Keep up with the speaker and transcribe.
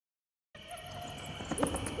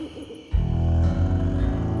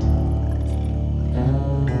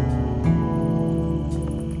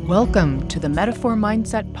Welcome to the Metaphor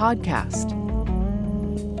Mindset Podcast.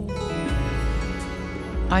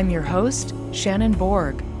 I'm your host, Shannon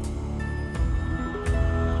Borg.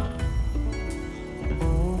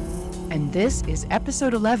 And this is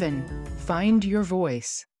episode 11, Find Your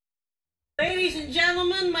Voice. Ladies and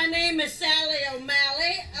gentlemen, my name is Sally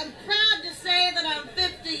O'Malley. I'm proud to say that I'm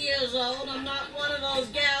 50 years old. I'm not one of those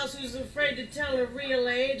gals who's afraid to tell her real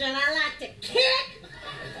age, and I like to kick,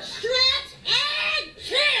 stretch, and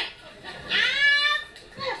kick.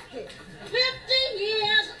 I'm 50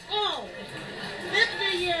 years old.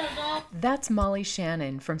 50 years old. That's Molly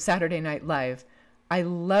Shannon from Saturday Night Live. I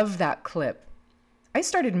love that clip. I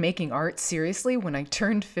started making art seriously when I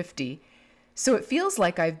turned 50. So it feels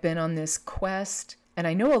like I've been on this quest, and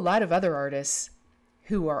I know a lot of other artists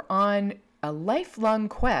who are on a lifelong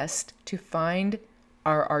quest to find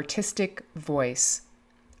our artistic voice.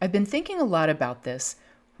 I've been thinking a lot about this.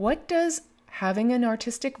 What does having an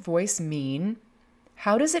artistic voice mean?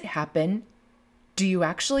 How does it happen? Do you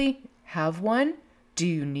actually have one? Do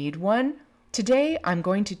you need one? Today, I'm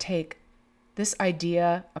going to take this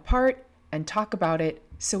idea apart and talk about it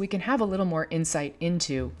so we can have a little more insight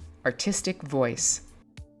into artistic voice.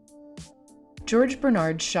 George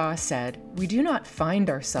Bernard Shaw said, "We do not find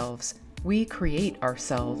ourselves, we create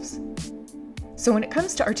ourselves." So when it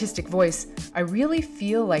comes to artistic voice, I really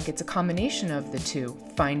feel like it's a combination of the two,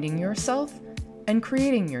 finding yourself and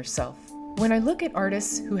creating yourself. When I look at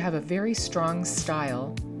artists who have a very strong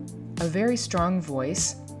style, a very strong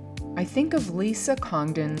voice, I think of Lisa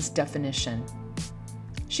Congdon's definition.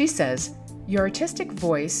 She says, "Your artistic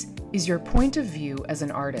voice is your point of view as an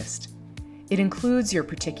artist. It includes your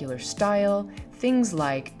particular style, things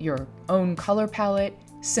like your own color palette,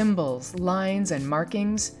 symbols, lines, and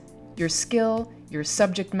markings, your skill, your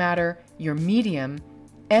subject matter, your medium,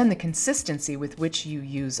 and the consistency with which you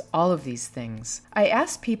use all of these things." I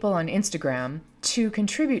asked people on Instagram to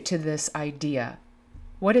contribute to this idea.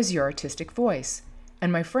 What is your artistic voice?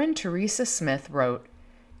 And my friend Teresa Smith wrote,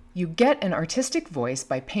 "You get an artistic voice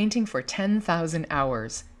by painting for 10,000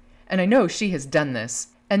 hours. And I know she has done this.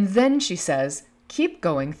 And then she says, keep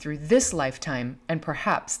going through this lifetime and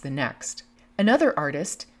perhaps the next. Another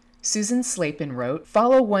artist, Susan Slapin, wrote,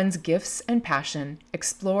 "Follow one's gifts and passion,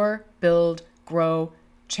 explore, build, grow,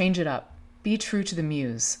 change it up. Be true to the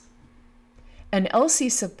muse." And Elsie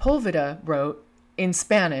Sepulveda wrote, in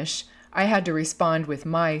Spanish, I had to respond with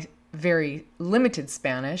my very limited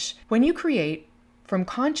Spanish, "When you create from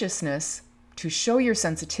consciousness to show your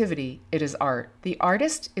sensitivity, it is art. The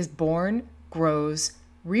artist is born, grows,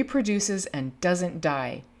 reproduces, and doesn't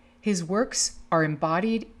die. His works are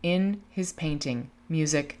embodied in his painting,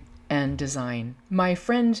 music, and design." My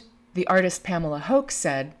friend, the artist Pamela Hoke,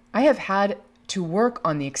 said, "I have had to work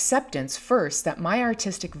on the acceptance first that my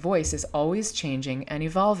artistic voice is always changing and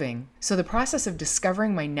evolving. So the process of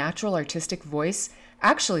discovering my natural artistic voice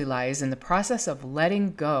actually lies in the process of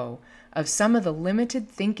letting go of some of the limited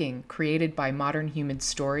thinking created by modern human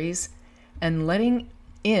stories and letting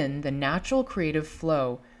in the natural creative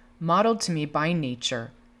flow modeled to me by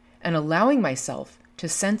nature and allowing myself to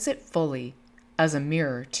sense it fully as a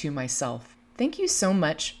mirror to myself." Thank you so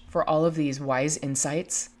much for all of these wise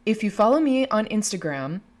insights. If you follow me on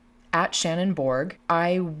Instagram at Shannon Borg,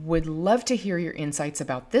 I would love to hear your insights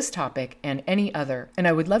about this topic and any other, and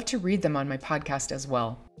I would love to read them on my podcast as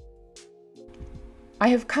well. I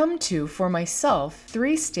have come to, for myself,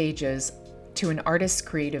 3 stages to an artist's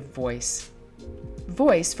creative voice.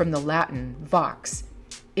 Voice, from the Latin vox,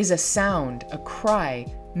 is a sound, a cry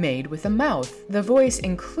made with a mouth. The voice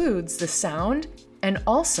includes the sound and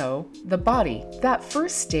also the body. That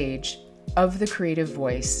first stage of the creative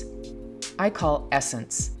voice I call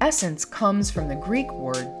essence. Essence comes from the Greek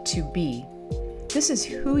word to be. This is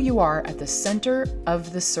who you are at the center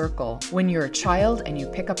of the circle. When you're a child and you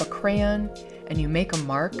pick up a crayon and you make a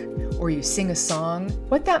mark or you sing a song,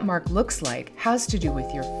 what that mark looks like has to do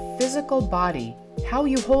with your physical body, how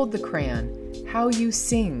you hold the crayon, how you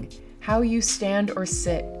sing, how you stand or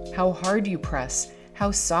sit, how hard you press, how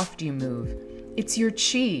soft you move. It's your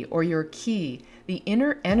chi or your ki, the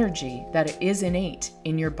inner energy that is innate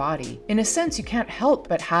in your body. In a sense, you can't help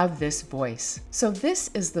but have this voice. So this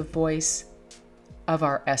is the voice of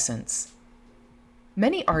our essence.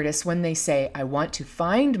 Many artists, when they say, "I want to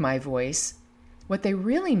find my voice," what they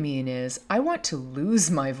really mean is, "I want to lose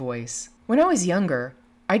my voice." When I was younger,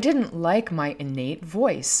 I didn't like my innate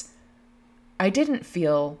voice. I didn't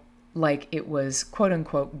feel like it was quote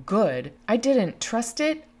unquote good. I didn't trust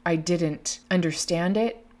it. I didn't understand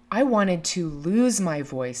it. I wanted to lose my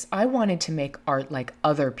voice. I wanted to make art like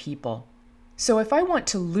other people. So if I want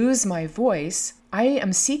to lose my voice, I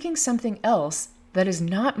am seeking something else That is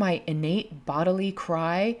not my innate bodily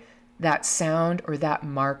cry, that sound or that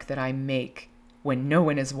mark that I make when no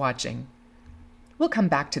one is watching. We'll come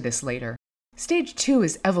back to this later. Stage 2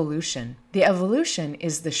 is evolution. The evolution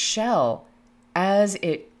is the shell as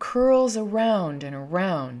it curls around and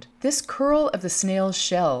around. This curl of the snail's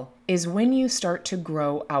shell is when you start to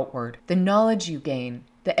grow outward. The knowledge you gain,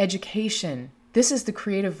 the education. This is the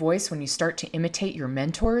creative voice when you start to imitate your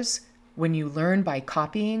mentors, when you learn by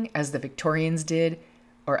copying as the Victorians did,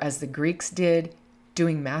 or as the Greeks did,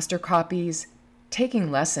 doing master copies,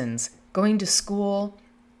 taking lessons, going to school,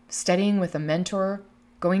 studying with a mentor,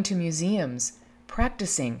 going to museums,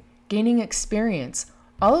 practicing, gaining experience.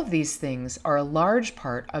 All of these things are a large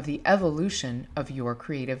part of the evolution of your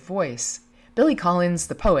creative voice. Billy Collins,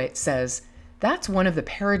 the poet, says, "That's one of the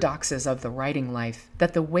paradoxes of the writing life,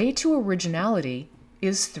 that the way to originality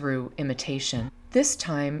is through imitation. This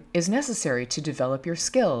time is necessary to develop your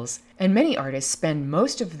skills, and many artists spend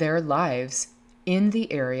most of their lives in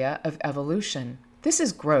the area of evolution. This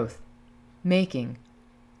is growth, making,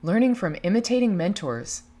 learning from imitating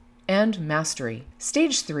mentors, and mastery."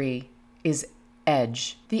 Stage 3 is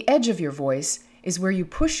edge. The edge of your voice is where you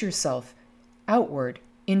push yourself outward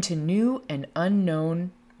into new and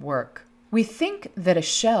unknown work. We think that a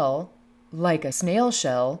shell, like a snail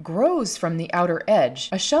shell, grows from the outer edge.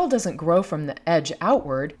 A shell doesn't grow from the edge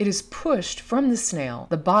outward. It is pushed from the snail,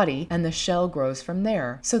 the body, and the shell grows from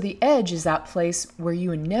there. So the edge is that place where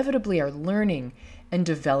you inevitably are learning and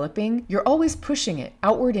developing. You're always pushing it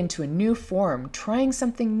outward into a new form, trying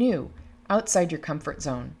something new outside your comfort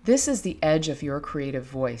zone. This is the edge of your creative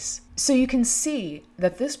voice. So you can see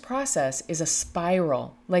that this process is a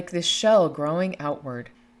spiral, like this shell growing outward.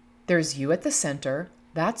 There's you at the center.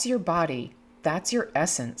 That's your body. That's your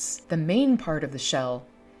essence. The main part of the shell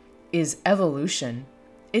is evolution.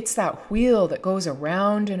 It's that wheel that goes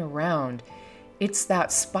around and around. It's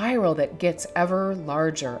that spiral that gets ever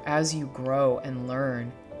larger as you grow and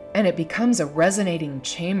learn. And it becomes a resonating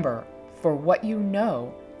chamber for what you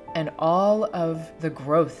know and all of the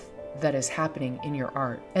growth that is happening in your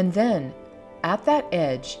art. And then at that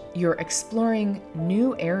edge, you're exploring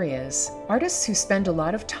new areas. Artists who spend a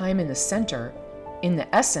lot of time in the center, in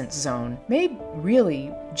the essence zone, may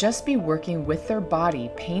really just be working with their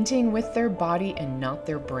body, painting with their body and not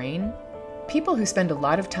their brain. People who spend a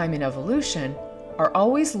lot of time in evolution are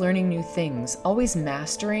always learning new things, always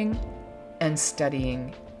mastering and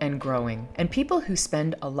studying and growing. And people who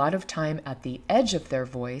spend a lot of time at the edge of their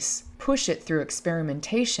voice push it through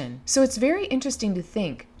experimentation. So it's very interesting to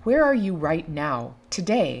think, where are you right now,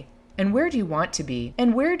 today? And where do you want to be?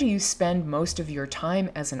 And where do you spend most of your time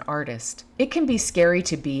as an artist? It can be scary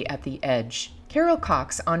to be at the edge. Carol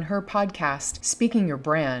Cox, on her podcast, Speaking Your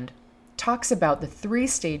Brand, talks about the 3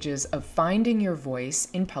 stages of finding your voice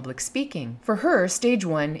in public speaking. For her, stage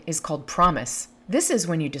 1 is called promise. This is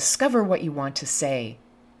when you discover what you want to say.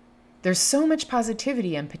 There's so much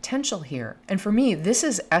positivity and potential here. And for me, this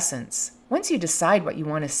is essence. Once you decide what you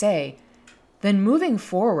want to say, then moving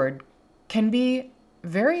forward can be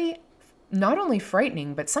very, not only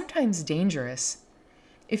frightening, but sometimes dangerous.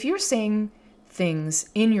 If you're saying things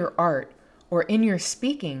in your art or in your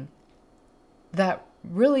speaking that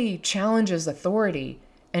really challenges authority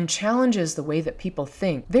and challenges the way that people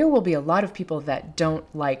think, there will be a lot of people that don't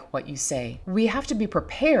like what you say. We have to be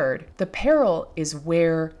prepared. The peril is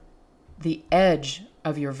where the edge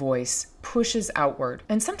of your voice pushes outward,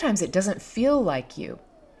 and sometimes it doesn't feel like you.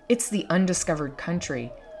 It's the undiscovered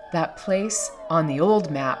country, that place on the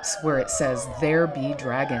old maps where it says, "There be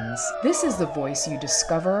dragons." This is the voice you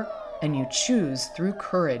discover and you choose through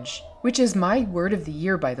courage, which is my word of the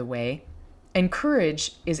year, by the way. And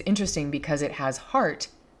courage is interesting because it has heart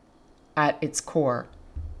at its core.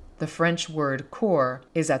 The French word corps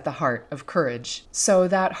is at the heart of courage. So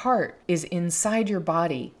that heart is inside your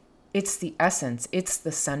body. It's the essence, it's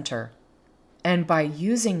the center. And by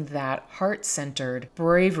using that heart-centered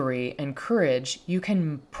bravery and courage, you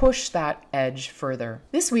can push that edge further.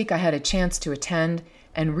 This week I had a chance to attend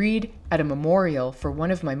and read at a memorial for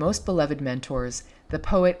one of my most beloved mentors, the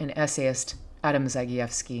poet and essayist Adam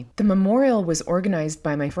Zagievsky. The memorial was organized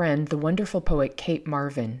by my friend, the wonderful poet Kate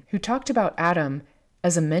Marvin, who talked about Adam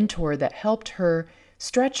as a mentor that helped her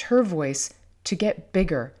stretch her voice to get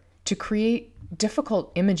bigger, to create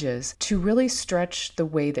difficult images, to really stretch the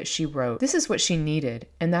way that she wrote. This is what she needed,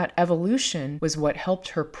 and that evolution was what helped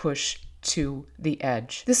her push to the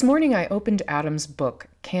edge. This morning I opened Adam's book,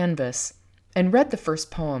 Canvas, and read the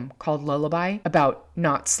first poem called Lullaby, about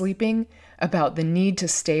not sleeping, about the need to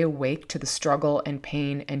stay awake to the struggle and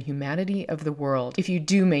pain and humanity of the world. If you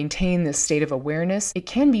do maintain this state of awareness, it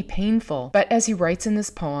can be painful, but as he writes in this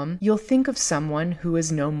poem, you'll think of someone who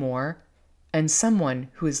is no more and someone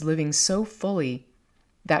who is living so fully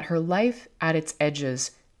that her life at its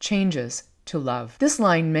edges changes to love. This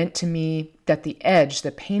line meant to me that the edge,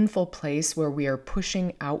 the painful place where we are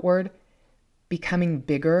pushing outward, becoming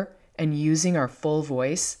bigger and using our full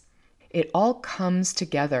voice, it all comes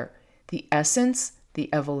together, the essence, the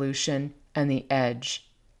evolution, and the edge,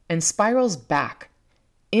 and spirals back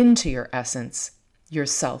into your essence,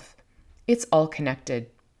 yourself. It's all connected.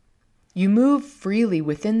 You move freely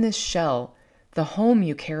within this shell, the home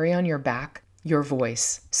you carry on your back, your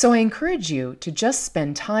voice. So I encourage you to just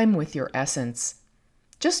spend time with your essence.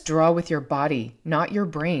 Just draw with your body, not your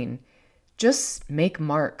brain. Just make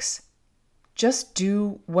marks. Just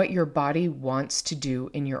do what your body wants to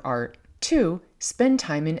do in your art. 2, spend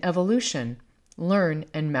time in evolution. Learn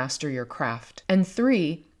and master your craft. And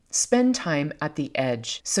 3, spend time at the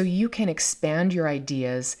edge so you can expand your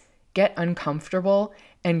ideas, get uncomfortable,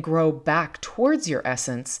 and grow back towards your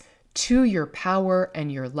essence, to your power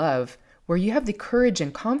and your love, where you have the courage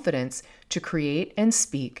and confidence to create and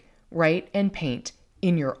speak, write and paint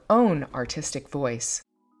in your own artistic voice.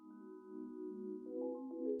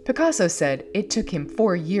 Picasso said it took him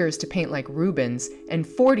 4 years to paint like Rubens and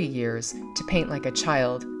 40 years to paint like a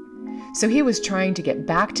child. So he was trying to get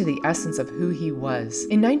back to the essence of who he was.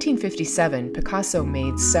 In 1957, Picasso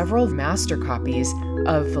made several master copies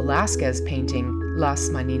of Velázquez's painting, Las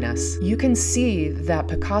Meninas. You can see that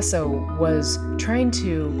Picasso was trying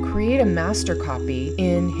to create a master copy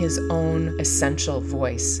in his own essential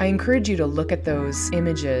voice. I encourage you to look at those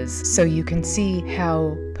images so you can see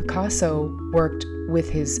how Picasso worked with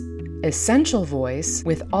his essential voice,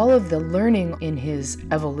 with all of the learning in his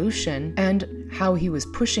evolution, and how he was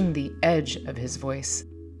pushing the edge of his voice.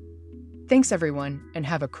 Thanks, everyone, and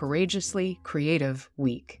have a courageously creative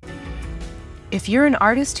week. If you're an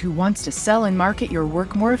artist who wants to sell and market your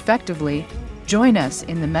work more effectively, join us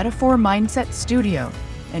in the Metaphor Mindset Studio,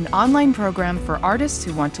 an online program for artists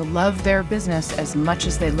who want to love their business as much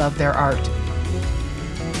as they love their art.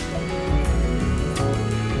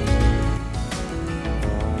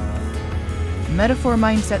 Metaphor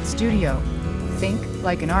Mindset Studio. Think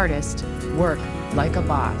like an artist, work like a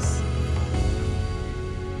boss.